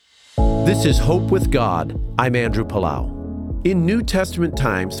This is Hope with God. I'm Andrew Palau. In New Testament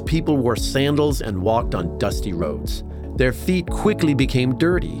times, people wore sandals and walked on dusty roads. Their feet quickly became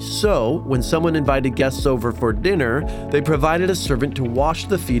dirty, so when someone invited guests over for dinner, they provided a servant to wash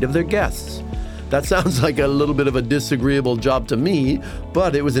the feet of their guests. That sounds like a little bit of a disagreeable job to me,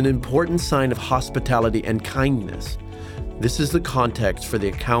 but it was an important sign of hospitality and kindness. This is the context for the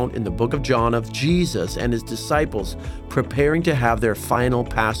account in the book of John of Jesus and his disciples preparing to have their final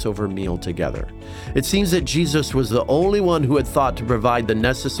Passover meal together. It seems that Jesus was the only one who had thought to provide the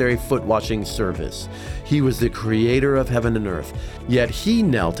necessary foot-washing service. He was the creator of heaven and earth, yet he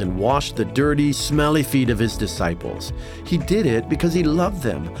knelt and washed the dirty, smelly feet of his disciples. He did it because he loved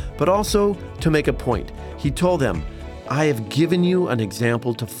them, but also to make a point. He told them, "I have given you an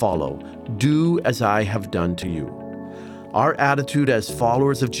example to follow. Do as I have done to you." Our attitude as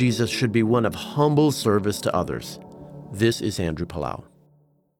followers of Jesus should be one of humble service to others. This is Andrew Palau.